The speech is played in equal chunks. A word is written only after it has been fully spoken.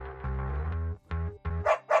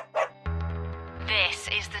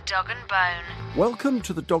is The Dog and Bone. Welcome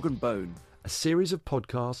to The Dog and Bone, a series of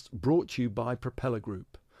podcasts brought to you by Propeller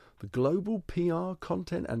Group, the global PR,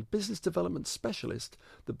 content and business development specialist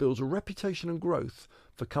that builds a reputation and growth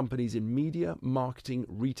for companies in media, marketing,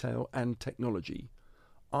 retail and technology.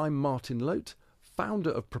 I'm Martin Lote,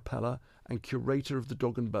 founder of Propeller and curator of The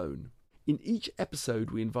Dog and Bone. In each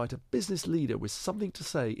episode, we invite a business leader with something to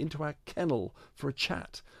say into our kennel for a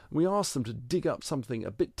chat, and we ask them to dig up something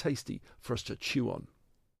a bit tasty for us to chew on.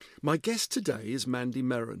 My guest today is Mandy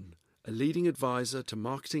Merron, a leading advisor to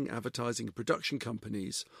marketing, advertising and production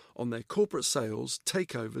companies on their corporate sales,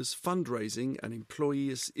 takeovers, fundraising and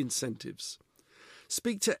employee incentives.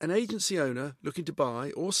 Speak to an agency owner looking to buy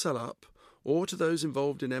or sell up, or to those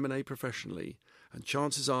involved in M&A professionally, and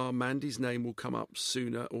chances are Mandy's name will come up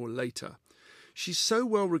sooner or later. She's so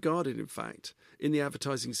well regarded, in fact, in the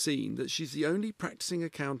advertising scene that she's the only practicing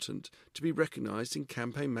accountant to be recognised in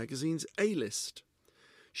Campaign Magazine's A-list.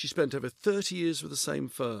 She spent over 30 years with the same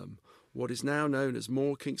firm, what is now known as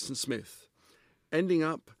Moore Kingston Smith, ending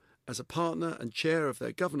up as a partner and chair of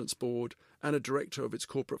their governance board and a director of its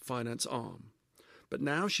corporate finance arm. But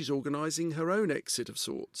now she's organising her own exit of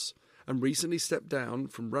sorts, and recently stepped down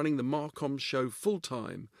from running the Marcom show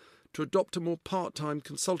full-time to adopt a more part-time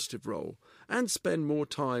consultative role and spend more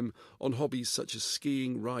time on hobbies such as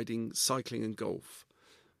skiing, riding, cycling and golf.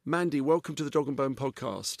 Mandy, welcome to the Dog and Bone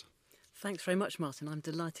podcast. Thanks very much, Martin. I'm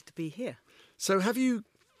delighted to be here. So have you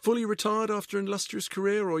fully retired after an illustrious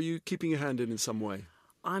career, or are you keeping your hand in some way?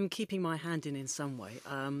 I'm keeping my hand in some way.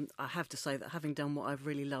 I have to say that having done what I've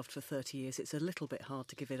really loved for 30 years, it's a little bit hard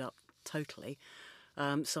to give it up totally.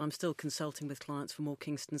 So I'm still consulting with clients for Moore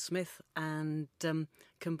Kingston Smith and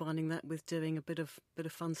combining that with doing a bit of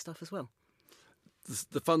fun stuff as well.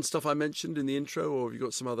 The fun stuff I mentioned in the intro, or have you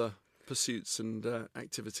got some other pursuits and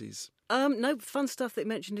activities? No, fun stuff that you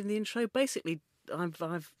mentioned in the intro. Basically,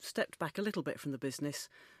 I've stepped back a little bit from the business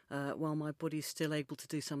while my body's still able to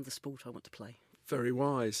do some of the sport I want to play. Very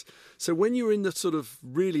wise. So when you were in the sort of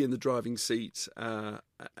really in the driving seat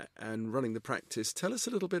and running the practice, tell us a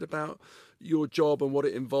little bit about your job and what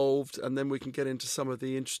it involved, and then we can get into some of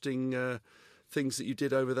the interesting things that you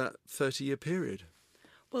did over that 30-year period.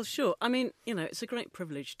 Well, sure. I mean, it's a great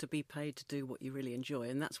privilege to be paid to do what you really enjoy,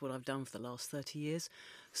 and that's what I've done for the last 30 years.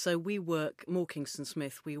 So we work, Moore Kingston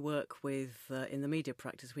Smith, we work with, in the media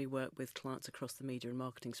practice, we work with clients across the media and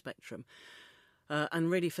marketing spectrum. And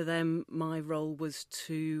really for them, my role was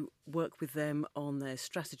to work with them on their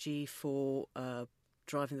strategy for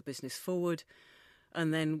driving the business forward.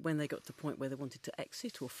 And then when they got to the point where they wanted to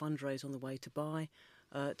exit or fundraise on the way to buy,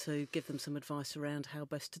 to give them some advice around how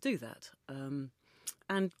best to do that.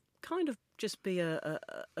 And kind of just be an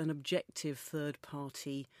objective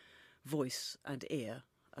third-party voice and ear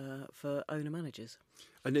for owner-managers.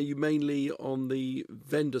 And are you mainly on the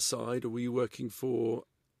vendor side, or were you working for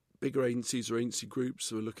bigger agencies or agency groups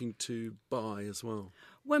who are looking to buy as well?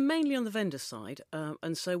 We're mainly on the vendor side,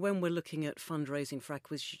 and so when we're looking at fundraising for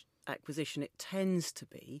acquisition, it tends to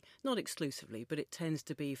be, not exclusively, but it tends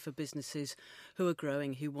to be for businesses who are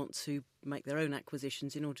growing, who want to make their own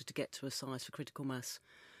acquisitions in order to get to a size for critical mass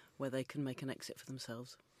where they can make an exit for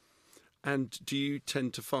themselves. And do you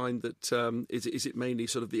tend to find that, is it mainly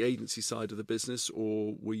sort of the agency side of the business,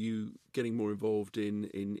 or were you getting more involved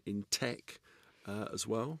in tech as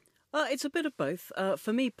well? It's a bit of both.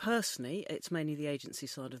 For me personally, it's mainly the agency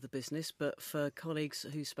side of the business, but for colleagues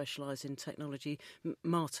who specialise in technology,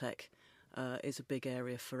 MarTech is a big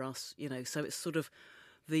area for us. So it's sort of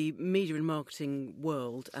the media and marketing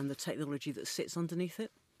world and the technology that sits underneath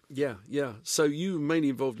it. Yeah. So you were mainly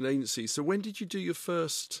involved in agencies. So when did you do your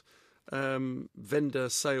first vendor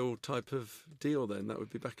sale type of deal then? That would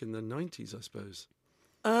be back in the 90s, I suppose.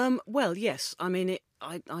 Well, yes. I mean,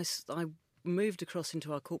 I moved across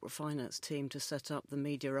into our corporate finance team to set up the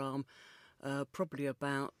media arm probably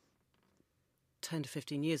about 10 to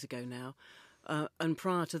 15 years ago now. And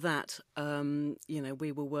prior to that,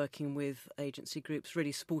 we were working with agency groups,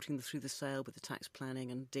 really supporting them through the sale with the tax planning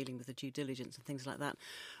and dealing with the due diligence and things like that.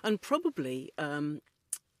 And probably one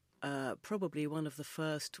of the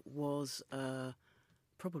first was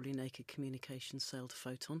probably Naked Communications sale to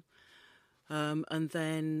Photon. And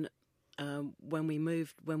then when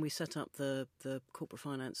we set up the corporate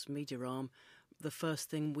finance media arm, the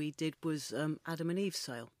first thing we did was Adam and Eve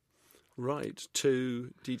sale. Right,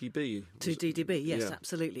 to DDB. To DDB, yes, yeah.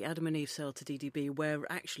 Absolutely. Adam and Eve sale to DDB, where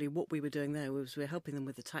actually what we were doing there was we're helping them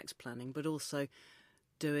with the tax planning, but also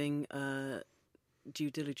doing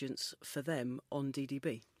due diligence for them on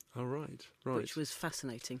DDB. Oh, right. Which was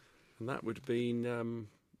fascinating. And that would have been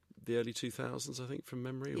the early 2000s, I think, from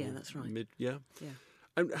memory? Yeah, that's right. Yeah.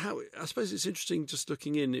 And how, I suppose it's interesting just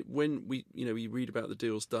looking in it, when we read about the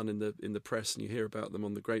deals done in the press and you hear about them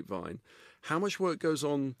on the grapevine, how much work goes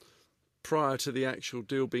on prior to the actual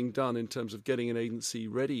deal being done in terms of getting an agency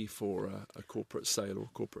ready for a corporate sale or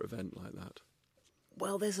a corporate event like that?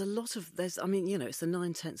 Well, it's the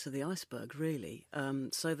 9/10 of the iceberg, really.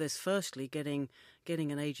 So there's firstly getting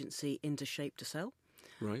an agency into shape to sell.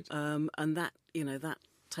 Right. And that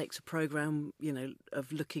takes a programme,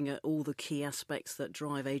 of looking at all the key aspects that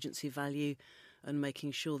drive agency value and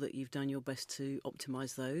making sure that you've done your best to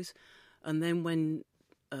optimise those. And then when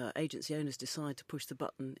agency owners decide to push the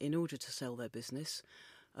button in order to sell their business,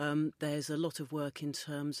 there's a lot of work in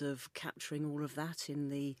terms of capturing all of that in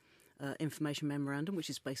the information memorandum, which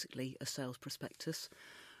is basically a sales prospectus,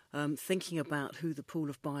 thinking about who the pool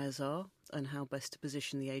of buyers are and how best to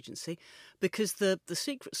position the agency. Because the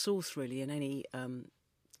secret sauce really in any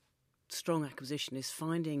strong acquisition is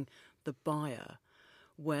finding the buyer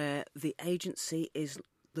where the agency is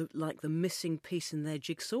like the missing piece in their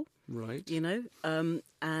jigsaw. Right.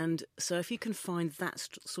 And so if you can find that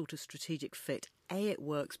sort of strategic fit, it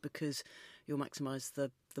works because you'll maximise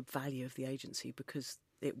the value of the agency because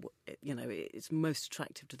it's most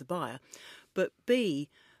attractive to the buyer. But B,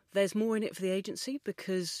 there's more in it for the agency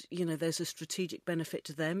because, there's a strategic benefit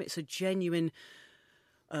to them. It's a genuine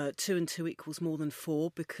 2 and 2 equals more than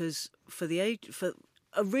 4 because for a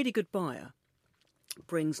really good buyer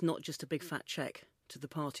brings not just a big fat cheque to the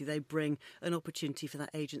party, they bring an opportunity for that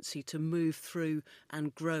agency to move through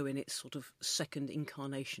and grow in its sort of second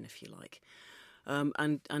incarnation, if you like.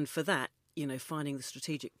 And for that, finding the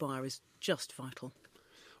strategic buyer is just vital.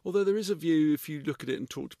 Although there is a view, if you look at it and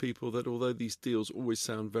talk to people, that although these deals always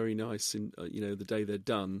sound very nice in the day they're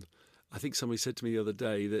done, I think somebody said to me the other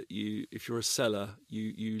day that if you're a seller,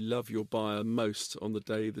 you love your buyer most on the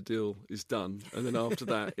day the deal is done, and then after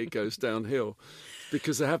that it goes downhill,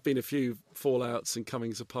 because there have been a few fallouts and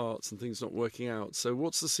comings aparts and things not working out. So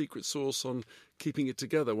what's the secret sauce on keeping it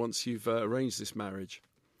together once you've arranged this marriage?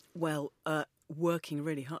 Well, Working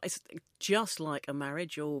really hard. It's just like a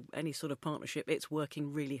marriage or any sort of partnership. It's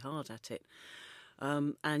working really hard at it.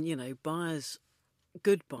 And,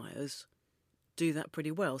 good buyers do that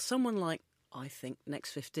pretty well. Someone like, I think,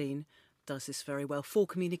 Next 15 does this very well. 4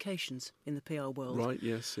 Communications in the PR world. Right,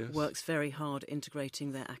 yes. Works very hard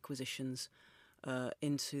integrating their acquisitions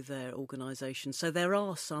into their organisation. So there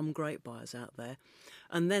are some great buyers out there.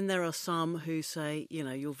 And then there are some who say,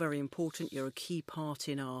 you're very important, you're a key part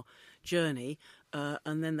in our journey,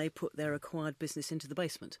 and then they put their acquired business into the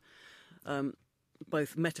basement.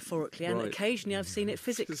 Both metaphorically and occasionally I've seen it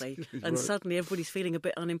physically, and suddenly everybody's feeling a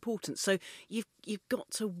bit unimportant. So you've got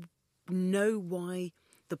to know why.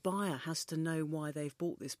 The buyer has to know why they've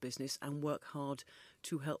bought this business and work hard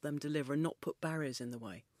to help them deliver and not put barriers in the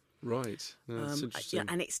way. Right, that's interesting. Yeah,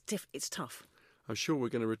 and it's tough. I'm sure we're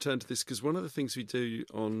going to return to this because one of the things we do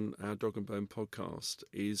on our Dog and Bone podcast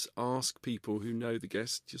is ask people who know the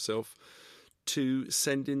guest, yourself, to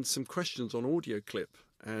send in some questions on audio clip.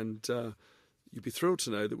 And you'd be thrilled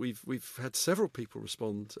to know that we've had several people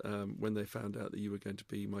respond when they found out that you were going to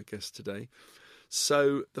be my guest today.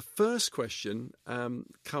 So the first question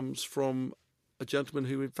comes from a gentleman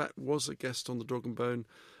who, in fact, was a guest on the Dog and Bone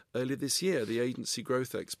earlier this year, the agency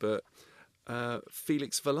growth expert,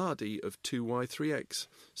 Felix Velarde of 2Y3X.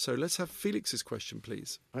 So let's have Felix's question,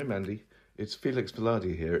 please. Hi, Mandy. It's Felix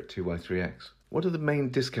Velarde here at 2Y3X. What are the main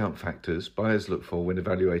discount factors buyers look for when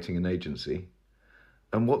evaluating an agency?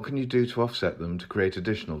 And what can you do to offset them to create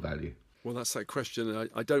additional value? Well, that's that question.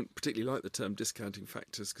 I don't particularly like the term discounting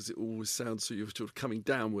factors because it always sounds so you're sort of coming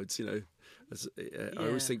downwards, I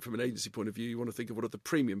always think from an agency point of view, you want to think of what are the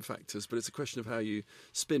premium factors, but it's a question of how you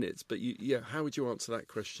spin it. But how would you answer that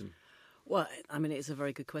question? Well, it's a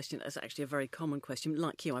very good question. It's actually a very common question.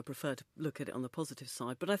 Like you, I prefer to look at it on the positive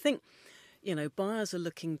side. But I think, buyers are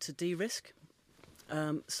looking to de-risk.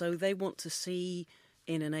 So they want to see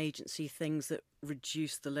in an agency things that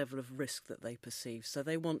reduce the level of risk that they perceive. So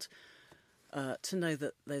they want to know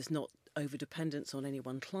that there's not over-dependence on any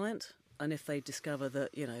one client. And if they discover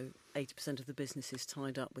that, 80% of the business is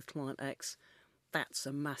tied up with client X, that's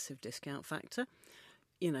a massive discount factor.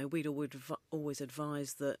 We'd always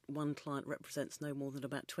advise that one client represents no more than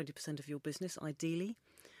about 20% of your business, ideally.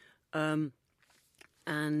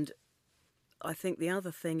 And I think the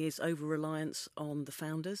other thing is over-reliance on the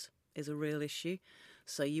founders is a real issue.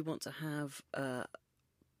 So you want to have the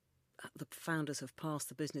founders have passed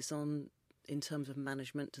the business on in terms of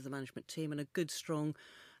management to the management team, and a good, strong,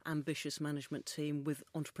 ambitious management team with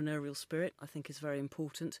entrepreneurial spirit, I think, is very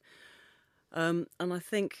important. And I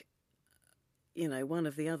think, one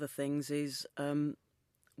of the other things is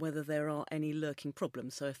whether there are any lurking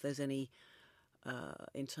problems. So if there's any,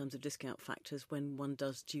 in terms of discount factors, when one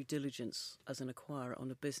does due diligence as an acquirer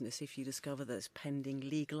on a business, if you discover there's pending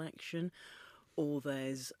legal action, or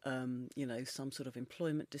there's, some sort of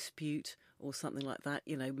employment dispute or something like that,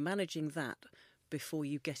 managing that before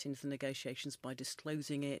you get into the negotiations by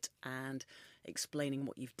disclosing it and explaining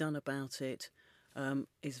what you've done about it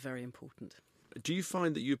is very important. Do you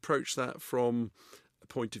find that you approach that from a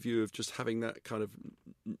point of view of just having that kind of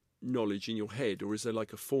knowledge in your head, or is there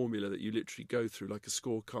like a formula that you literally go through, like a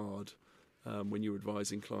scorecard, when you're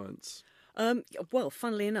advising clients? Well,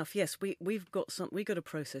 funnily enough, yes, we've got a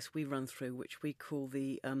process we run through which we call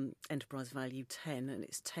the Enterprise Value 10, and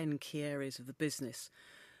it's 10 key areas of the business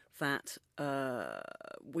that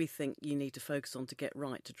we think you need to focus on to get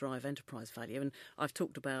right to drive enterprise value. And I've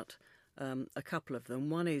talked about a couple of them.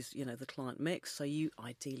 One is, the client mix. So you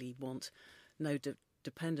ideally want no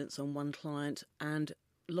dependence on one client and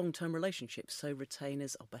long-term relationships. So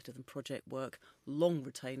retainers are better than project work. Long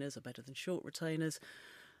retainers are better than short retainers.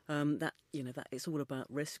 That it's all about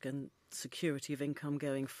risk and security of income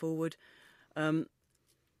going forward. And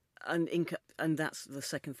that's the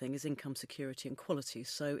second thing, is income security and quality.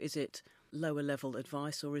 So is it lower level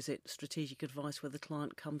advice, or is it strategic advice where the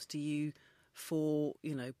client comes to you for,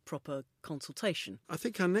 proper consultation? I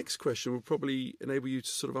think our next question will probably enable you to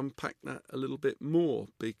sort of unpack that a little bit more,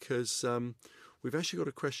 because we've actually got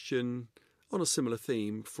a question on a similar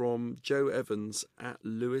theme from Joe Evans at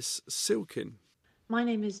Lewis Silkin. My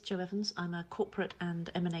name is Jo Evans. I'm a corporate and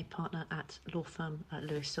M&A partner at law firm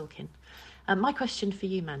Lewis Silkin. My question for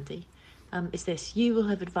you, Mandy, is this. You will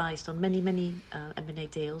have advised on many M&A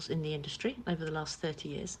deals in the industry over the last 30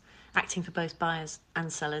 years, acting for both buyers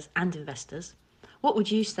and sellers and investors. What would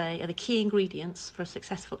you say are the key ingredients for a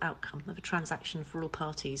successful outcome of a transaction for all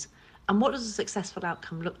parties? And what does a successful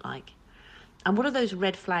outcome look like? And what are those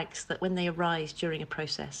red flags that, when they arise during a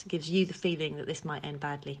process, gives you the feeling that this might end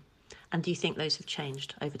badly? And do you think those have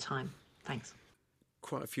changed over time? Thanks.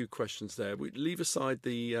 Quite a few questions there. We leave aside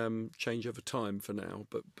the change over time for now,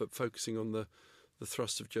 but focusing on the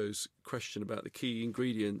thrust of Joe's question about the key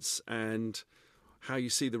ingredients and how you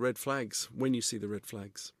see the red flags, when you see the red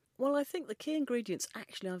flags. Well, I think the key ingredients,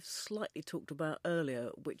 actually, I've slightly talked about earlier,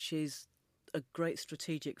 which is a great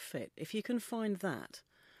strategic fit. If you can find that,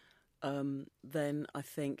 then I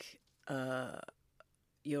think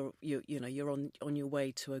you're on your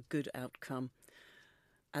way to a good outcome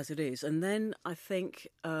as it is. And then I think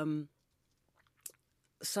some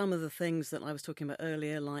of the things that I was talking about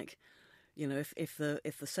earlier, like, if the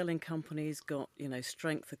selling company's got,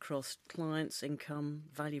 strength across clients, income,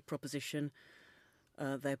 value proposition,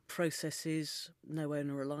 their processes, no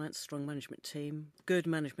owner reliance, strong management team, good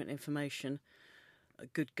management information,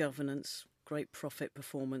 good governance, great profit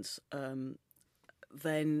performance,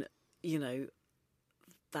 then,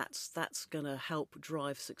 that's going to help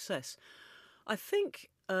drive success. I think,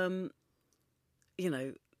 when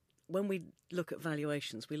we look at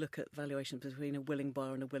valuations, we look at valuations between a willing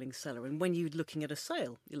buyer and a willing seller. And when you're looking at a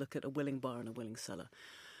sale, you look at a willing buyer and a willing seller.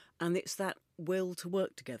 And it's that will to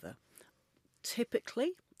work together.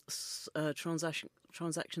 Typically,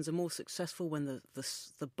 transactions are more successful when the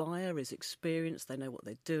buyer is experienced, they know what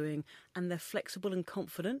they're doing, and they're flexible and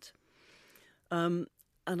confident. And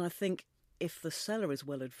I think if the seller is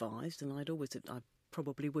well advised, and I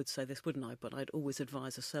probably would say this, wouldn't I? But I'd always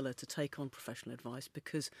advise a seller to take on professional advice,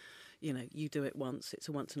 because, you do it once, it's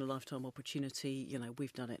a once in a lifetime opportunity.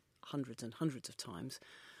 We've done it hundreds and hundreds of times.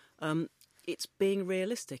 It's being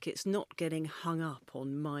realistic. It's not getting hung up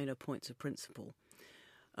on minor points of principle.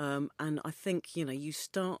 And I think, you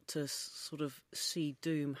start to sort of see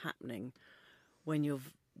doom happening when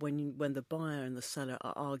the buyer and the seller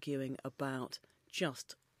are arguing about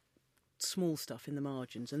just small stuff in the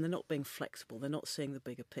margins, and they're not being flexible, they're not seeing the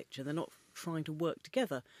bigger picture, they're not trying to work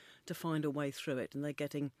together to find a way through it, and they're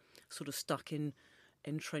getting sort of stuck in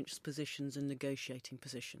entrenched positions and negotiating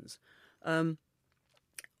positions.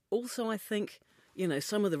 Also, I think,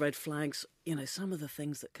 some of the red flags, some of the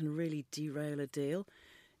things that can really derail a deal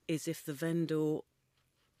is if the vendor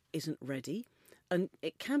isn't ready. And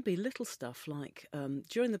it can be little stuff like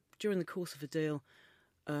during the course of a deal,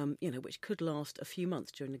 which could last a few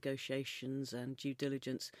months during negotiations and due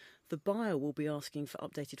diligence, the buyer will be asking for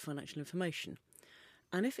updated financial information.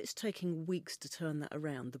 And if it's taking weeks to turn that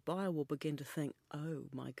around, the buyer will begin to think, oh,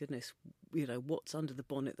 my goodness, what's under the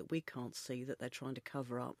bonnet that we can't see that they're trying to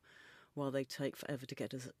cover up while they take forever to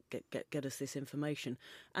get us this information.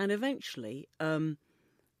 And eventually, they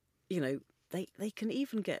can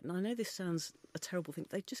even get, and I know this sounds a terrible thing,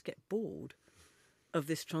 they just get bored of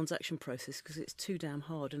this transaction process because it's too damn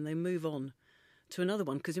hard, and they move on to another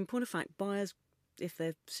one. Because in point of fact, buyers, if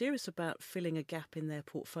they're serious about filling a gap in their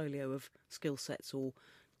portfolio of skill sets or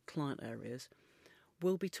client areas,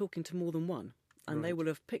 will be talking to more than one. And they will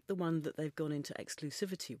have picked the one that they've gone into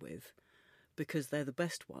exclusivity with because they're the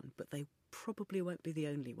best one, but they probably won't be the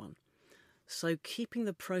only one. So keeping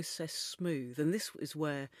the process smooth, and this is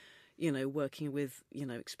where, working with,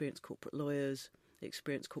 experienced corporate lawyers,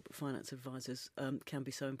 experienced corporate finance advisors can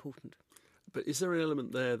be so important. But is there an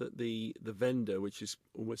element there that the vendor, which is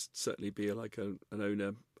almost certainly be like an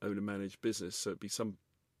owner-managed business, so it'd be some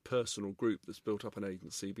personal group that's built up an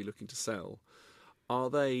agency, be looking to sell, are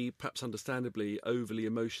they perhaps understandably overly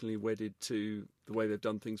emotionally wedded to the way they've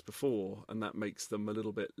done things before, and that makes them a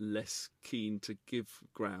little bit less keen to give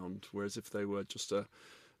ground? Whereas if they were just a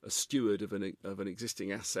steward of an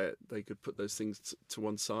existing asset, they could put those things to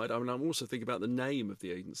one side. I mean, I'm also thinking about the name of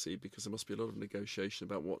the agency, because there must be a lot of negotiation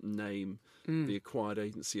about what name the acquired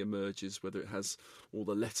agency emerges, whether it has all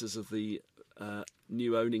the letters of the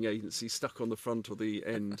new owning agency stuck on the front or the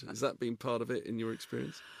end. Has that been part of it in your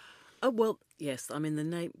experience? Oh, well, yes. I mean, the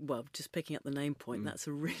name, well, just picking up the name point, that's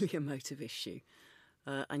a really emotive issue.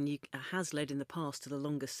 And has led in the past to the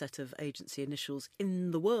longest set of agency initials in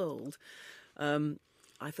the world.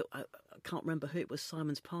 I can't remember who it was.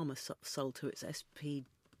 Simons Palmer sold to its SP.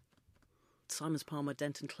 Simons Palmer,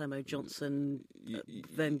 Denton, Clemo, Johnson,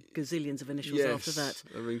 then gazillions of initials after that.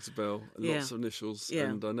 That rings a bell. Lots of initials. Yeah.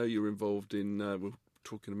 And I know you were involved in, we'll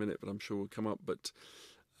talk in a minute, but I'm sure we'll come up, but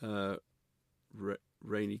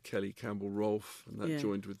Rainey, Kelly, Campbell, Rolfe, and that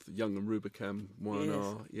joined with Young and Rubicam,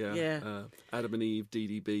 Y&R, Adam and Eve,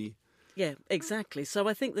 DDB. Yeah, exactly. So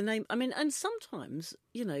I think the name, I mean, and sometimes,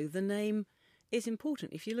 the name is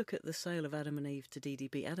important. If you look at the sale of Adam and Eve to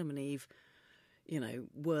DDB, Adam and Eve,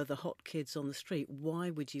 were the hot kids on the street. Why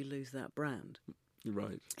would you lose that brand?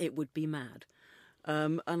 Right. It would be mad.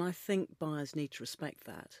 And I think buyers need to respect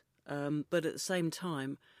that. But at the same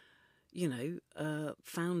time,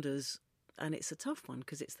 founders, and it's a tough one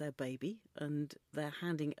because it's their baby and they're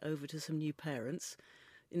handing it over to some new parents,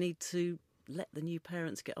 you need to let the new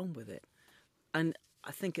parents get on with it. And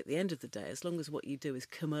I think at the end of the day, as long as what you do is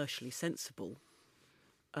commercially sensible,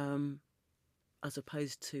 as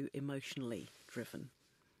opposed to emotionally driven,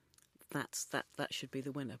 that should be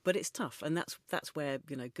the winner. But it's tough, and that's where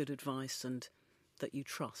good advice and that you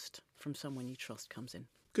trust from someone you trust comes in.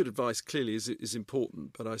 Good advice clearly is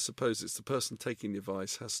important, but I suppose it's the person taking the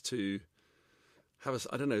advice has to have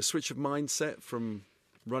a switch of mindset from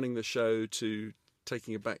running the show to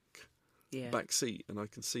taking a back seat, and I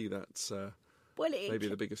can see that's maybe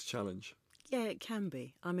the biggest challenge. Yeah, it can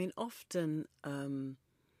be. I mean, often,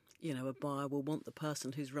 a buyer will want the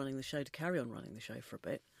person who's running the show to carry on running the show for a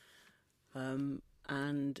bit,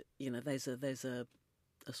 and there's a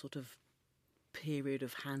sort of period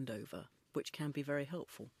of handover which can be very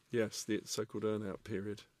helpful. Yes, the so-called earn-out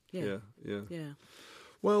period. Yeah.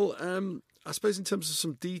 Well, I suppose in terms of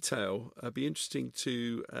some detail, it'd be interesting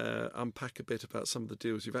to unpack a bit about some of the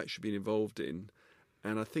deals you've actually been involved in.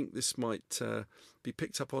 And I think this might be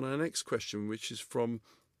picked up on our next question, which is from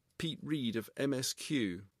Pete Reed of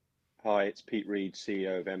MSQ. Hi, it's Pete Reed,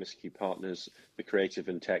 CEO of MSQ Partners, the creative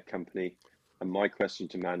and tech company. And my question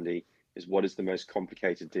to Mandy is, what is the most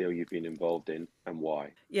complicated deal you've been involved in and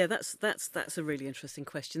why? Yeah, that's a really interesting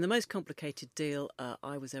question. The most complicated deal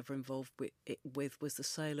I was ever involved with was the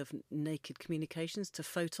sale of Naked Communications to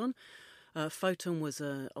Photon. Photon was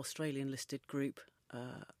an Australian-listed group,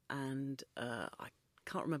 and I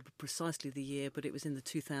can't remember precisely the year, but it was in the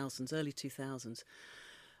 2000s, early 2000s.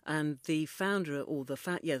 And the founder,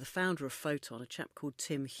 the founder of Photon, a chap called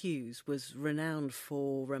Tim Hughes, was renowned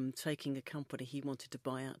for taking a company he wanted to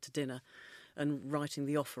buy out to dinner and writing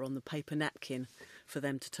the offer on the paper napkin for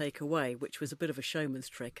them to take away, which was a bit of a showman's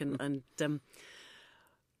trick. And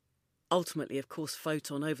ultimately, of course,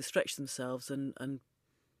 Photon overstretched themselves and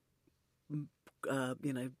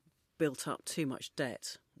built up too much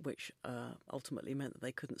debt, which ultimately meant that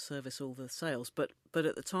they couldn't service all the sales. But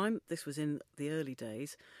at the time, this was in the early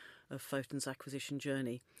days of Photon's acquisition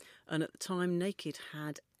journey, and at the time, Naked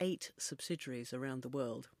had 8 subsidiaries around the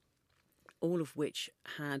world, all of which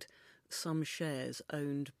had some shares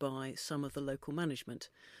owned by some of the local management,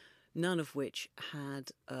 none of which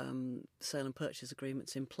had sale and purchase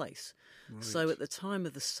agreements in place. Right. So at the time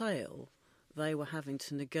of the sale, they were having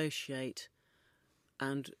to negotiate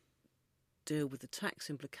and deal with the tax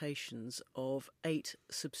implications of 8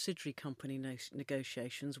 subsidiary company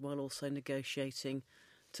negotiations, while also negotiating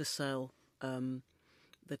to sell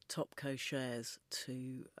the Topco shares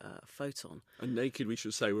to Photon. And Naked, we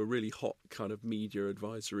should say, were a really hot kind of media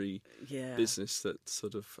advisory business that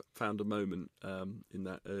sort of found a moment in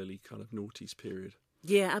that early kind of noughties period.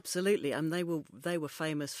 Yeah, absolutely. And they were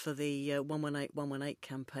famous for the 118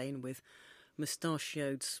 campaign with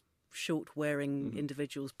mustachioed, short-wearing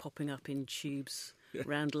individuals popping up in tubes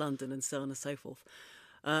around London and so on and so forth.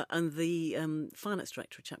 And the finance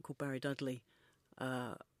director, a chap called Barry Dudley,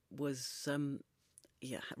 was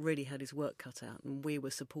really had his work cut out, and we were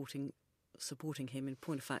supporting him. In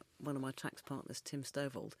point of fact, one of my tax partners, Tim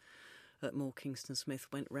Stovold, at Moore Kingston Smith,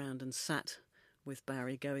 went round and sat with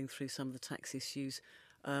Barry, going through some of the tax issues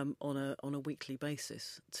on a weekly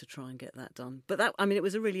basis to try and get that done. But it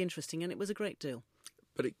was a really interesting, and it was a great deal.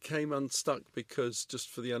 But it came unstuck because, just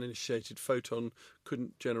for the uninitiated, Photon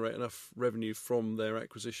couldn't generate enough revenue from their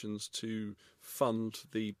acquisitions to fund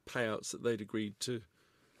the payouts that they'd agreed to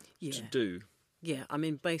do. Yeah,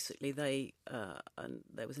 basically and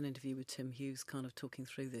there was an interview with Tim Hughes kind of talking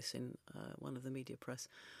through this in one of the media press.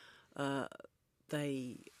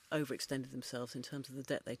 They overextended themselves in terms of the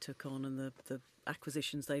debt they took on, and the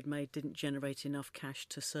acquisitions they'd made didn't generate enough cash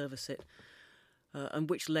to service it, and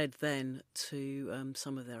which led then to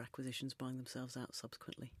some of their acquisitions buying themselves out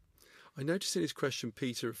subsequently. I noticed in his question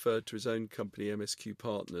Peter referred to his own company, MSQ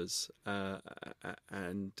Partners,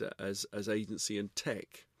 and as agency and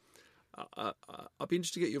tech. I'd be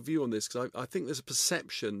interested to get your view on this, because I think there's a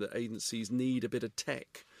perception that agencies need a bit of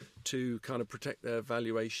tech to kind of protect their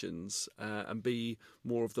valuations and be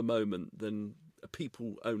more of the moment than a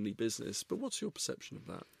people-only business. But what's your perception of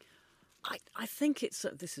that? I think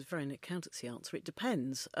this is very an accountancy answer. It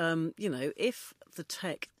depends. If the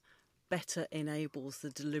tech better enables the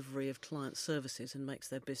delivery of client services and makes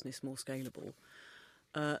their business more scalable,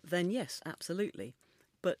 then yes, absolutely.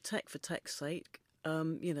 But tech for tech's sake,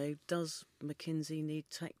 does McKinsey need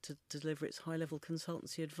tech to deliver its high-level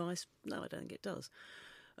consultancy advice? No, I don't think it does.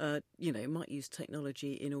 It might use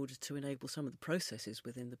technology in order to enable some of the processes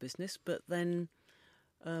within the business, but then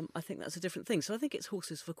I think that's a different thing. So I think it's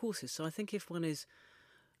horses for courses. So I think if one is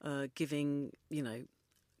giving,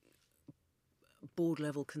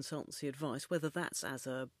 board-level consultancy advice, whether that's as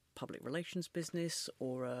a public relations business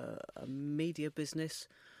or a media business,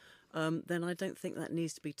 then I don't think that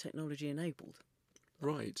needs to be technology-enabled.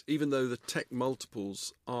 Right, even though the tech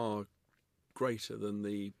multiples are greater than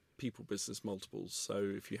the people business multiples.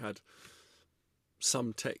 So if you had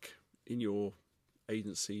some tech in your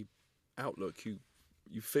agency outlook,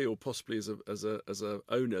 you feel possibly as a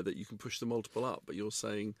owner that you can push the multiple up, but you're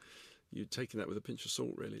saying you're taking that with a pinch of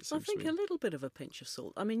salt, really. It seems I think to me. A little bit of a pinch of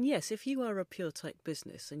salt. Yes, if you are a pure tech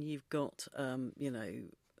business and you've got, you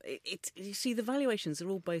see, the valuations are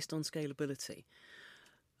all based on scalability.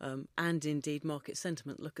 And indeed market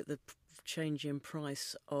sentiment. Look at the change in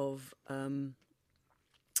price of the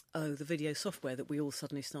video software that we all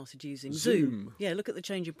suddenly started using. Zoom. Yeah, look at the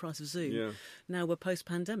change in price of Zoom. Yeah. Now we're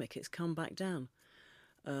post-pandemic. It's come back down,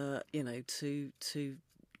 to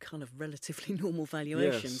kind of relatively normal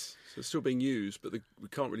valuations. Yes, so it's still being used, but we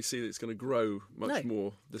can't really see that it's going to grow much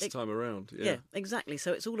more this time around. Yeah, exactly.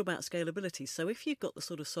 So it's all about scalability. So if you've got the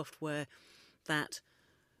sort of software that,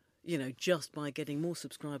 just by getting more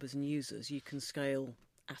subscribers and users, you can scale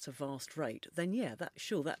at a vast rate, then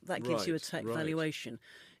that gives you a tech valuation.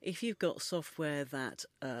 If you've got software that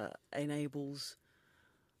enables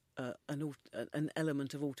an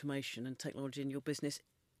element of automation and technology in your business,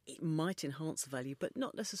 it might enhance the value, but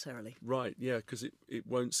not necessarily. Right, yeah, because it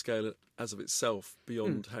won't scale as of itself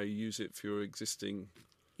beyond how you use it for your existing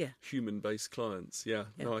human-based clients. Yeah,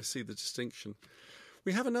 no, I see the distinction.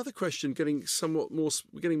 We have another question, getting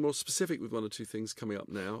more specific with one or two things coming up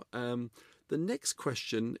now. The next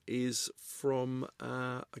question is from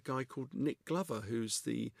a guy called Nick Glover, who's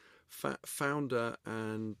the founder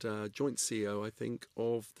and joint CEO, I think,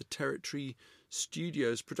 of the Territory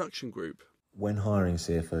Studios production group. When hiring a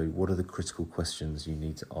CFO, what are the critical questions you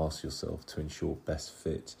need to ask yourself to ensure best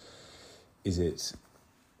fit? Is it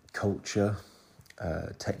culture,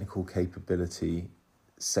 technical capability,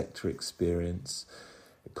 sector experience,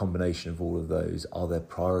 a combination of all of those? Are there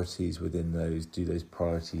priorities within those? Do those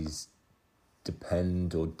priorities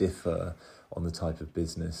depend or differ on the type of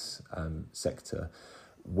business sector?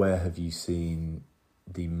 Where have you seen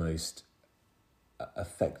the most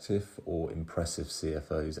effective or impressive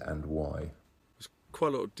CFOs and why? There's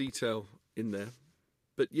quite a lot of detail in there.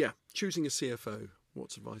 But yeah, choosing a CFO,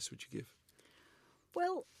 what advice would you give?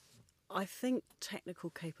 Well, I think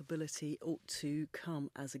technical capability ought to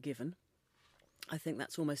come as a given. I think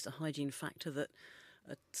that's almost a hygiene factor that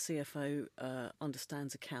a CFO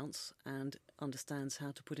understands accounts and understands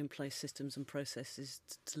how to put in place systems and processes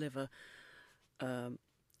to deliver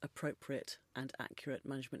appropriate and accurate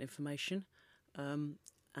management information.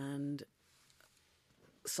 And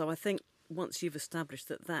so I think once you've established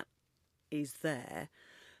that that is there,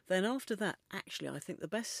 then after that, actually, I think the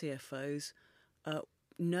best CFOs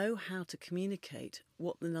know how to communicate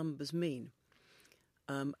what the numbers mean.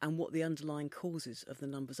 And what the underlying causes of the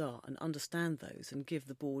numbers are, and understand those and give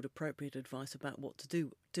the board appropriate advice about what to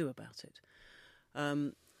do about it.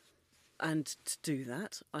 And to do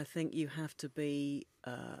that, I think you have to be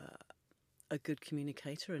a good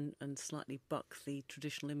communicator and slightly buck the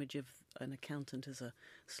traditional image of an accountant as a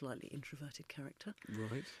slightly introverted character.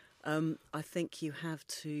 Right. I think you have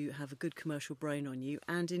to have a good commercial brain on you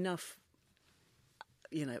and enough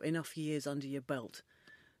years under your belt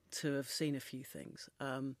to have seen a few things.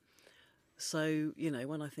 So,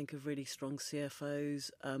 when I think of really strong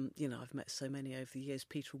CFOs, I've met so many over the years.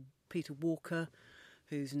 Peter Walker,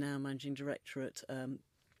 who's now Managing Director at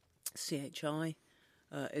CHI,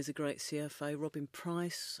 is a great CFO. Robin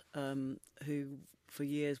Price, who for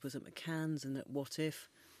years was at McCann's and at What If,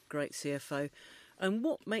 great CFO. And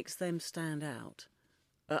what makes them stand out,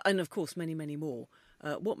 and of course many, many more,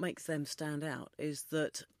 what makes them stand out is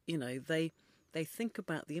that, they think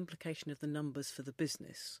about the implication of the numbers for the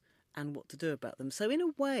business and what to do about them. So in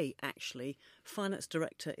a way, actually, finance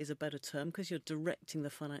director is a better term because you're directing the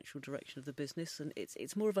financial direction of the business, and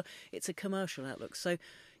it's more of a commercial outlook. So,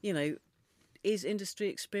 is industry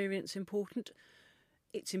experience important?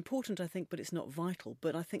 It's important, I think, but it's not vital.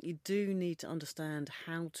 But I think you do need to understand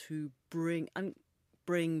how to bring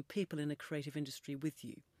people in a creative industry with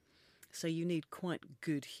you. So you need quite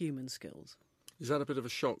good human skills. Is that a bit of a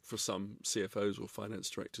shock for some CFOs or finance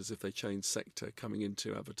directors if they change sector coming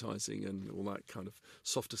into advertising and all that kind of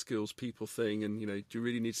softer skills people thing? And, do you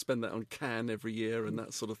really need to spend that on Cannes every year and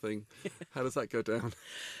that sort of thing? How does that go down?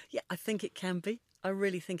 Yeah, I think it can be. I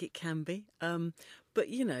really think it can be. But,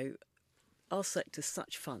 our sector's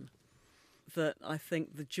such fun that I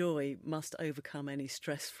think the joy must overcome any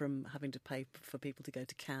stress from having to pay for people to go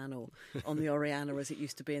to Cannes or on the Oriana as it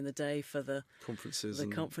used to be in the day for the conferences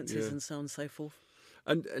and so on and so forth.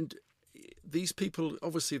 And these people,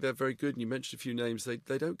 obviously, they're very good, and you mentioned a few names.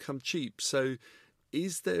 They don't come cheap. So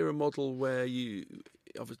is there a model where if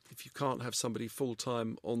you can't have somebody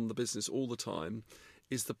full-time on the business all the time,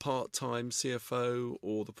 is the part-time CFO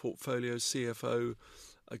or the portfolio CFO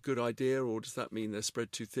a good idea, or does that mean they're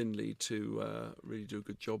spread too thinly to really do a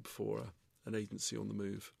good job for an agency on the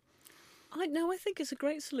move? I think it's a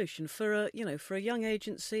great solution for a young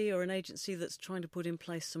agency or an agency that's trying to put in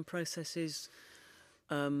place some processes,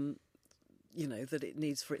 that it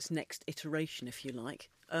needs for its next iteration, if you like.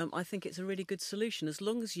 I think it's a really good solution as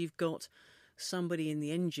long as you've got somebody in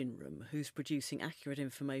the engine room who's producing accurate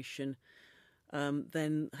information.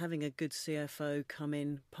 Then having a good CFO come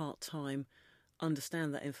in part-time,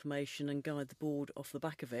 understand that information and guide the board off the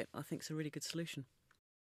back of it, I think is a really good solution.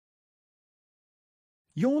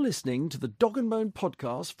 You're listening to the Dog and Bone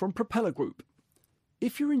podcast from Propeller Group.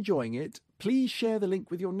 If you're enjoying it, please share the link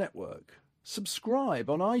with your network. Subscribe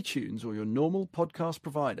on iTunes or your normal podcast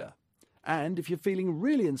provider. And if you're feeling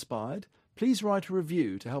really inspired, please write a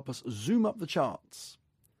review to help us zoom up the charts.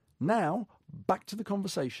 Now, back to the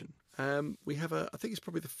conversation. We have I think it's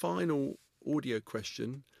probably the final audio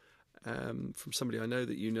question from somebody I know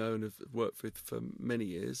that you know and have worked with for many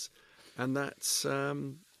years, and that's a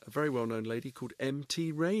very well-known lady called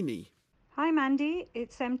M.T. Rainey. Hi Mandy,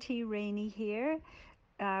 it's M.T. Rainey here.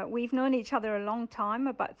 We've known each other a long time,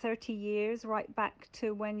 about 30 years, right back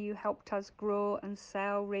to when you helped us grow and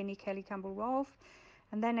sell Rainey Kelly Campbell Rolfe.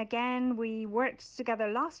 And then again, we worked together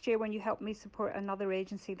last year when you helped me support another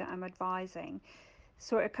agency that I'm advising.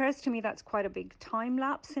 So it occurs to me that's quite a big time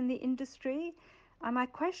lapse in the industry. And my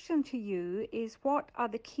question to you is, what are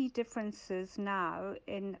the key differences now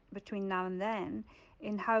between now and then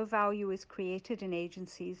in how value is created in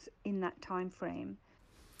agencies in that time frame?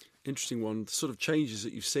 Interesting one. The sort of changes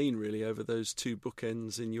that you've seen really over those two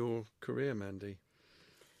bookends in your career, Mandy.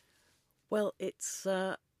 Well, it's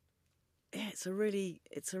a really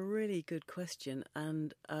good question,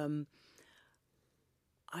 and I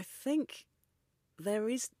think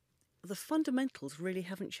the fundamentals really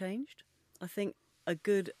haven't changed. I think a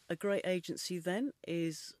great agency then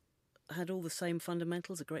had all the same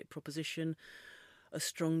fundamentals: a great proposition, a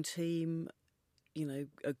strong team,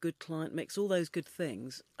 a good client mix, all those good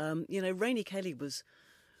things. Rainey Kelly was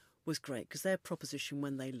great because their proposition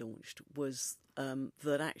when they launched was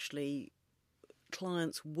that actually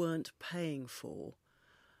clients weren't paying for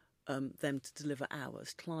them to deliver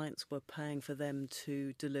hours. Clients were paying for them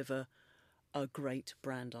to deliver a great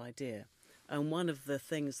brand idea. And one of the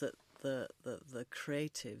things that the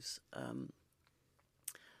creatives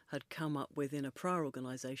had come up with in a prior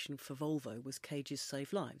organisation for Volvo was Cages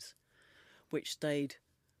Save Lives, which stayed,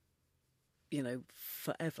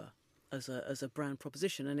 forever as a brand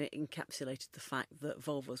proposition, and it encapsulated the fact that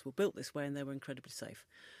Volvos were built this way and they were incredibly safe.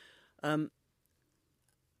 And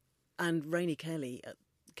Rainey Kelly at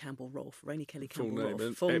Campbell Rolfe,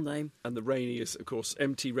 full name. And the Rainey is, of course,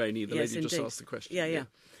 MT Rainey, the lady just asked the question. Yeah.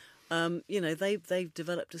 They've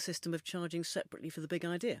developed a system of charging separately for the big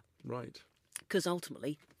idea. Right. Because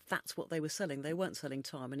ultimately, that's what they were selling. They weren't selling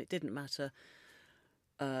time, and it didn't matter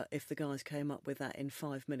if the guys came up with that in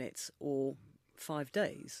 5 minutes or 5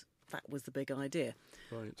 days. That was the big idea.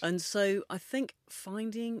 Right. And so I think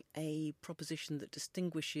finding a proposition that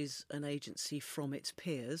distinguishes an agency from its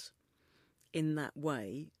peers in that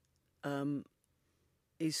way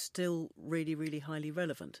is still really, really highly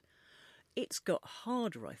relevant. It's got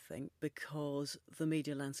harder, I think, because the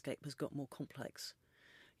media landscape has got more complex.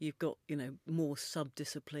 You've got, more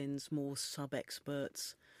sub-disciplines, more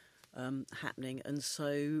sub-experts happening. And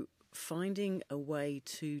so finding a way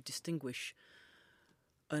to distinguish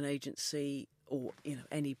an agency or,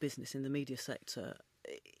 any business in the media sector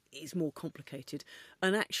is more complicated.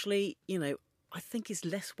 And actually, I think is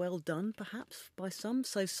less well done, perhaps, by some.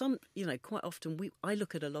 So some, quite often I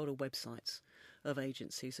look at a lot of websites of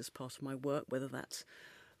agencies as part of my work, whether that's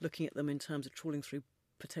looking at them in terms of trawling through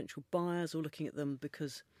potential buyers or looking at them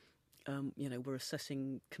because, we're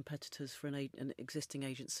assessing competitors for an existing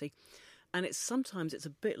agency. And sometimes it's a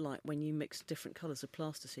bit like when you mix different colours of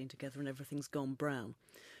plasticine together and everything's gone brown.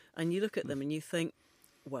 And you look at them and you think,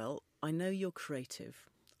 well, I know you're creative.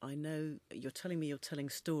 I know you're telling me you're telling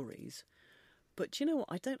stories. But do you know what?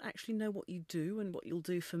 I don't actually know what you do and what you'll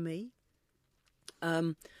do for me.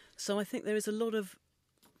 So I think there is a lot of,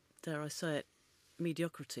 dare I say it,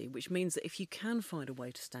 mediocrity, which means that if you can find a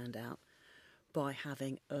way to stand out by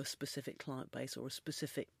having a specific client base or a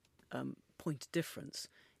specific point of difference,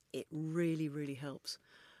 it really, really helps.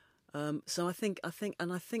 So I think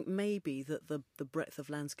maybe that the breadth of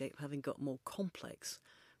landscape having got more complex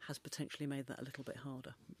has potentially made that a little bit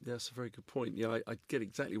harder. Yeah, that's a very good point. Yeah, I get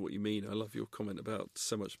exactly what you mean. I love your comment about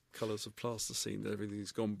so much colours of plasticine that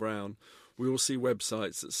everything's gone brown. We all see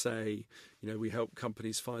websites that say, we help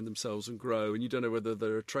companies find themselves and grow, and you don't know whether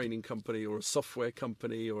they're a training company or a software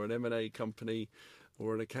company or an M&A company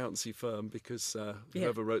or an accountancy firm, because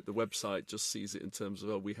whoever wrote the website just sees it in terms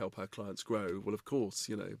of, we help our clients grow. Well, of course,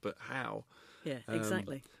 but how? Yeah,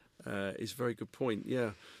 exactly. Is a very good point.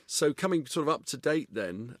 Yeah. So coming sort of up to date,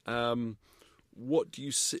 then, what do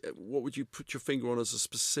you see? What would you put your finger on as a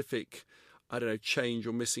specific, change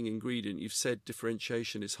or missing ingredient? You've said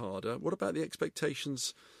differentiation is harder. What about the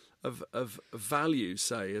expectations of value?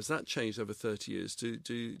 Say, has that changed over 30 years?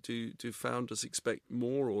 Do founders expect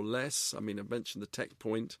more or less? I mean, I mentioned the tech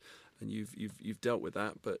point, and you've dealt with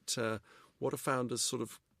that. But what are founders sort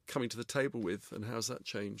of coming to the table with, and how's that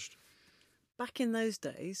changed? Back in those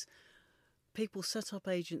days, people set up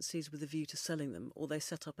agencies with a view to selling them, or they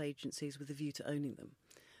set up agencies with a view to owning them.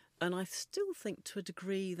 And I still think to a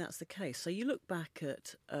degree that's the case. So you look back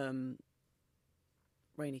at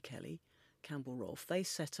Rainey Kelly, Campbell Rolfe, they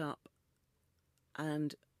set up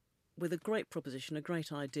and with a great proposition, a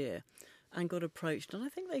great idea, and got approached. And I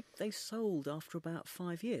think they sold after about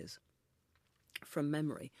 5 years, from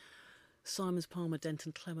memory. Simons, Palmer,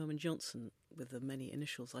 Denton, Clemo and Johnson, with the many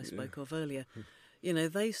initials I spoke of earlier,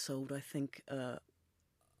 they sold, I think,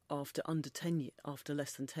 after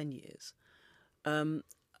less than 10 years. And,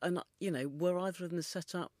 were either of them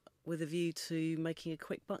set up with a view to making a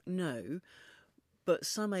quick buck? No. But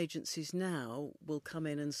some agencies now will come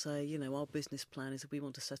in and say, our business plan is that we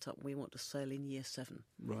want to set up, we want to sell in year 7.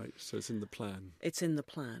 Right, so it's in the plan. It's in the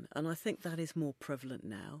plan. And I think that is more prevalent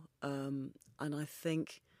now. And I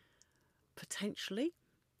think potentially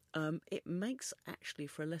it makes actually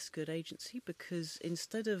for a less good agency, because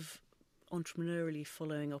instead of entrepreneurially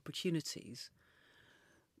following opportunities,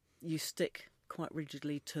 you stick quite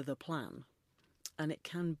rigidly to the plan, and it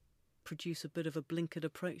can produce a bit of a blinkered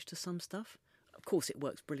approach to some stuff. Of course, it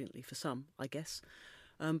works brilliantly for some, I guess.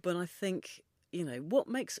 But I think, what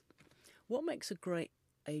makes a great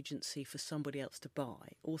agency for somebody else to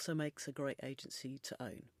buy also makes a great agency to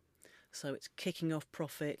own. So it's kicking off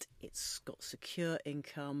profit, it's got secure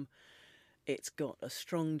income, it's got a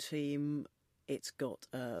strong team, it's got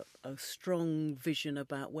a strong vision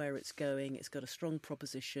about where it's going, it's got a strong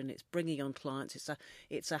proposition, it's bringing on clients,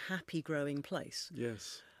 it's a happy growing place.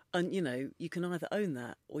 Yes. And, you can either own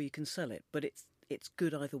that or you can sell it, but it's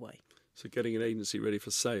good either way. So getting an agency ready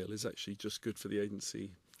for sale is actually just good for the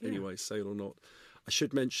agency anyway, sale or not. I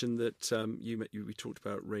should mention that we talked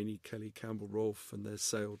about Rainey Kelly Campbell Rolfe and their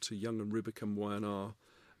sale to Young and Rubicam Y&R.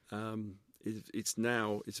 It's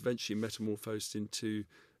eventually metamorphosed into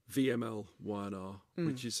VML Y&R,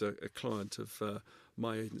 which is a client of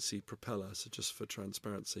my agency Propeller, so just for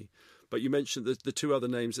transparency. But you mentioned the two other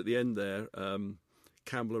names at the end there,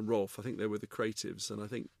 Campbell and Rolfe. I think they were the creatives, and I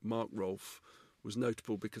think Mark Rolfe was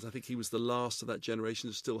notable because I think he was the last of that generation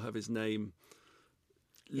to still have his name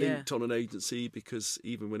linked on an agency, because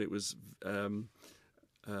even when it was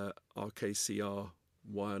RKCR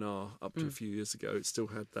Y&R up to a few years ago, it still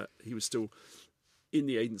had that. He was still in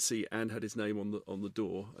the agency and had his name on the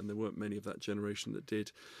door, and there weren't many of that generation that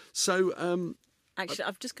did. So actually,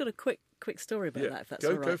 I've just got a quick story about that, if that's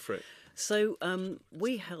all right. Go for it. So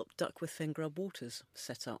we helped Duckworth Finn Grub Waters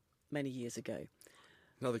set up many years ago.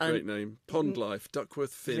 Another great name. Pond Life,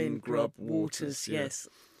 Duckworth Finn Grub Waters. Yes.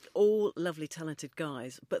 All lovely, talented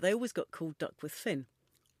guys, but they always got called Duckworth Finn.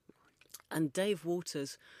 And Dave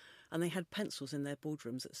Waters, and they had pencils in their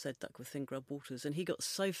boardrooms that said Duckworth Finn Grub Waters, and he got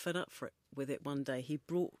so fed up with it one day, he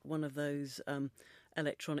brought one of those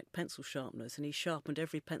electronic pencil sharpeners, and he sharpened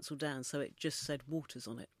every pencil down so it just said Waters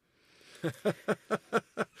on it.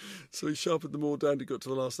 So he sharpened them all down to get to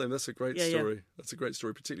the last name. That's a great story. Yeah. That's a great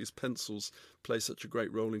story, particularly as pencils play such a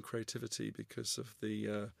great role in creativity because of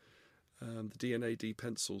the D&AD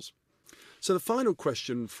pencils. So the final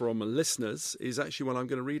question from listeners is actually one I'm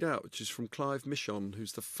going to read out, which is from Clive Michon,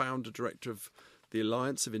 who's the founder director of the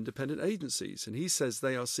Alliance of Independent Agencies. And he says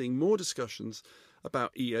they are seeing more discussions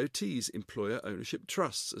about EOTs, employer ownership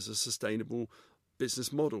trusts, as a sustainable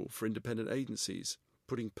business model for independent agencies,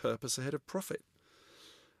 putting purpose ahead of profit.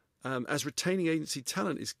 As retaining agency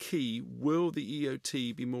talent is key, will the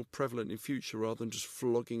EOT be more prevalent in future rather than just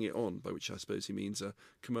flogging it on, by which I suppose he means a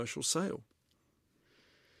commercial sale?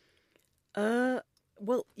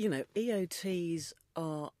 Well, EOTs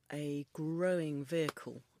are a growing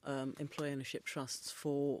vehicle, employee ownership trusts,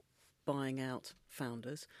 for buying out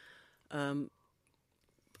founders.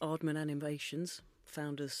 Aardman Animations,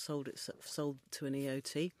 founders sold to an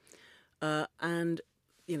EOT. And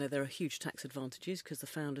there are huge tax advantages because the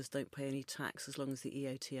founders don't pay any tax as long as the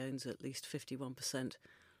EOT owns at least 51%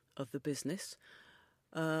 of the business.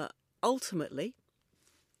 Ultimately,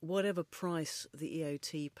 whatever price the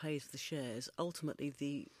EOT pays for the shares, ultimately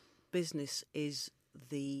the business is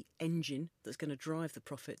the engine that's going to drive the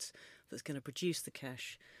profits, that's going to produce the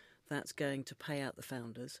cash, that's going to pay out the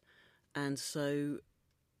founders. And so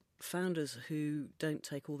founders who don't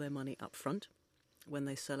take all their money up front when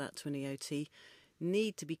they sell out to an EOT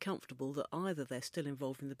need to be comfortable that either they're still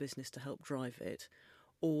involved in the business to help drive it,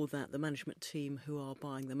 or that the management team who are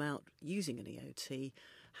buying them out using an EOT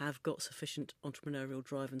have got sufficient entrepreneurial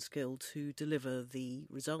drive and skill to deliver the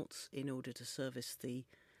results in order to service the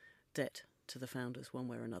debt to the founders one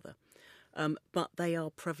way or another. But they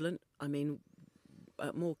are prevalent. I mean,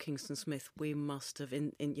 at Moore Kingston Smith, we must have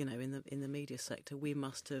in the media sector, we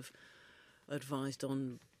must have advised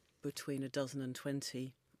on between a dozen and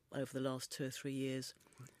 20 over the last 2 or 3 years,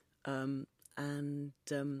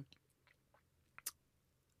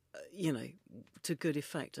 to good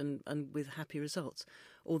effect and with happy results.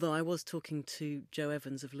 Although I was talking to Jo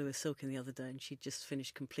Evans of Lewis Silkin the other day, and she'd just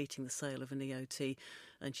finished completing the sale of an EOT,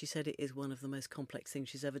 and she said it is one of the most complex things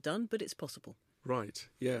she's ever done, but it's possible. Right,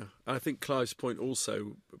 yeah. And I think Clive's point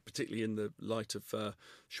also, particularly in the light of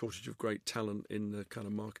shortage of great talent in the kind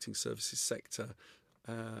of marketing services sector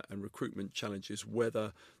and recruitment challenges,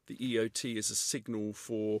 whether the EOT is a signal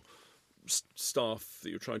for staff that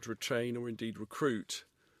you're trying to retain or indeed recruit,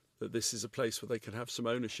 that this is a place where they can have some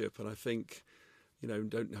ownership. And I think,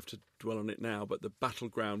 don't have to dwell on it now, but the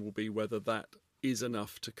battleground will be whether that is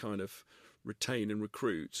enough to kind of retain and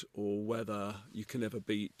recruit, or whether you can ever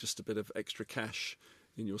beat just a bit of extra cash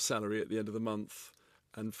in your salary at the end of the month.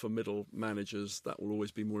 And for middle managers, that will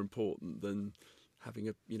always be more important than having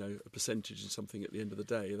a percentage in something at the end of the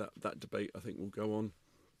day. That debate, I think, will go on.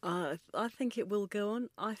 I think it will go on.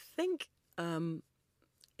 I think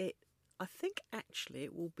actually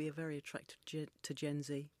it will be a very attractive to Gen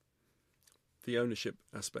Z. The ownership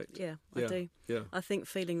aspect. Yeah, I do. Yeah. I think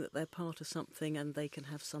feeling that they're part of something and they can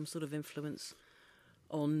have some sort of influence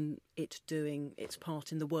on it doing its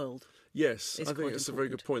part in the world. Yes, I think that's a very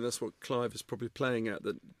good point. That's what Clive is probably playing at.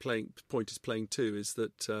 Point is playing too, is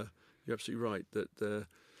that you're absolutely right, that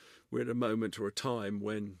we're at a moment or a time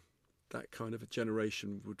when that kind of a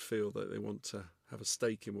generation would feel that they want to have a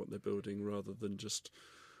stake in what they're building rather than just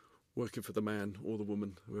working for the man or the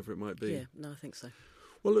woman, whoever it might be. Yeah, no, I think so.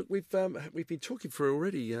 Well, look, we've been talking for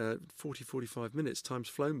already 40, 45 minutes. Time's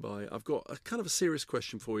flown by. I've got a kind of a serious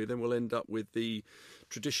question for you. Then we'll end up with the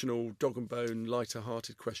traditional dog and bone,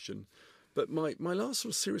 lighter-hearted question. But my last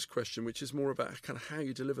sort of serious question, which is more about kind of how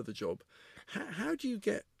you deliver the job, how do you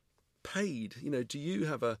get paid? You know, do you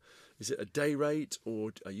have is it a day rate,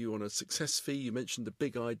 or are you on a success fee? You mentioned the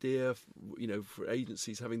big idea, you know, for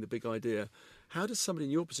agencies having the big idea. How does somebody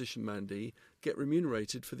in your position, Mandy, get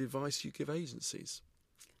remunerated for the advice you give agencies?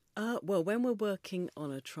 Well, when we're working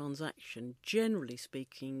on a transaction, generally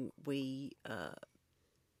speaking, we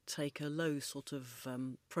take a low sort of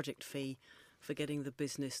project fee for getting the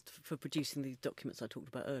business, for producing the documents I talked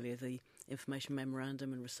about earlier, the information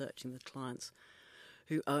memorandum and researching the clients,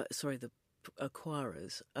 the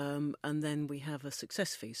acquirers, and then we have a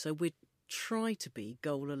success fee. So we try to be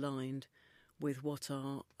goal aligned with what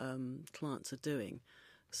our clients are doing,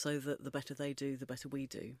 so that the better they do, the better we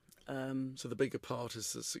do. So the bigger part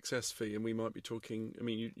is the success fee, and we might be talking. I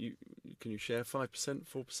mean, you can you share 5%,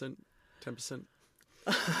 4%, 10%?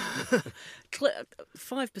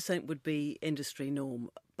 5% would be industry norm,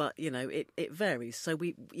 but you know it varies. So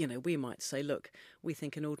we might say, look, we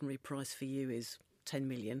think an ordinary price for you is 10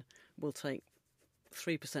 million. We'll take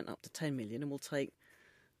 3% up to 10 million, and we'll take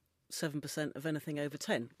 7% of anything over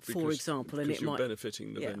 10, for example. And it you're might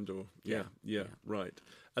benefiting the vendor. Yeah, right.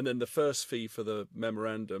 And then the first fee for the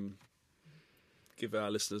memorandum, give our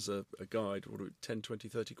listeners a guide, 10, 20,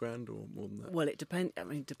 30 grand or more than that? Well, it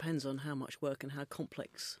depends on how much work and how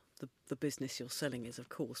complex the business you're selling is, of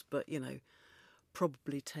course, but, you know,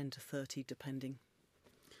 probably 10 to 30 depending.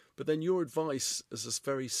 But then your advice as a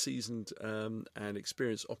very seasoned and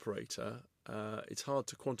experienced operator, it's hard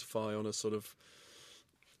to quantify on a sort of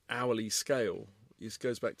hourly scale. This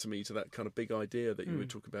goes back to that kind of big idea that you were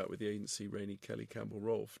talking about with the agency Rainey Kelly Campbell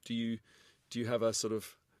Rolfe. Do you have a sort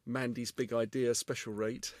of Mandy's big idea special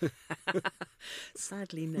rate?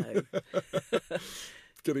 Sadly, no.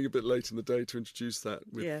 Getting a bit late in the day to introduce that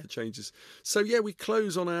with the changes. So we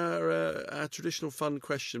close on our traditional fun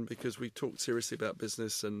question, because we talked seriously about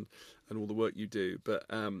business and all the work you do. But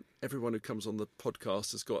everyone who comes on the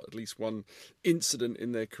podcast has got at least one incident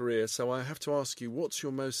in their career. So I have to ask you, what's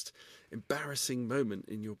your most embarrassing moment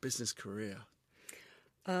in your business career?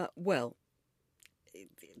 Well,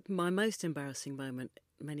 my most embarrassing moment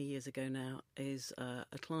many years ago now is a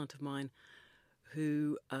client of mine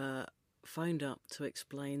who phoned up to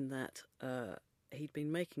explain that he'd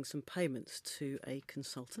been making some payments to a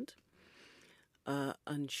consultant,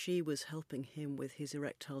 and she was helping him with his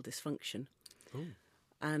erectile dysfunction. Ooh.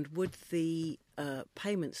 And would the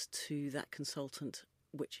payments to that consultant,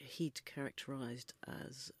 which he'd characterised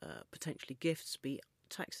as potentially gifts, be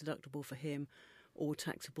tax deductible for him or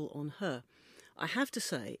taxable on her? I have to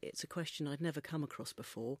say, it's a question I'd never come across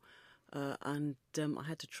before, and I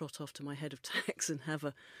had to trot off to my head of tax and have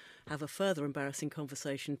a further embarrassing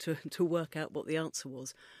conversation to work out what the answer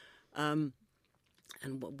was, and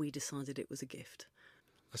what we decided it was a gift.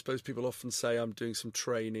 I suppose people often say I'm doing some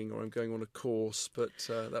training or I'm going on a course, but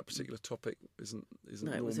that particular topic isn't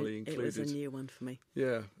normally included. It was a new one for me.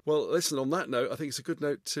 Yeah. Well, listen, on that note, I think it's a good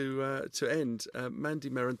note to end. Mandy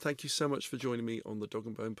Merran, thank you so much for joining me on the Dog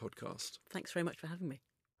and Bone podcast. Thanks very much for having me.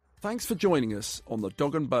 Thanks for joining us on the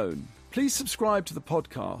Dog and Bone. Please subscribe to the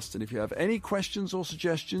podcast, and if you have any questions or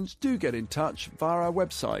suggestions, do get in touch via our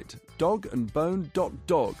website,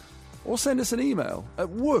 dogandbone.dog, or send us an email at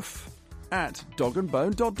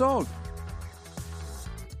woof@dogandbone.dog.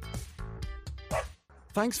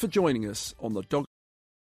 Thanks for joining us on the Dog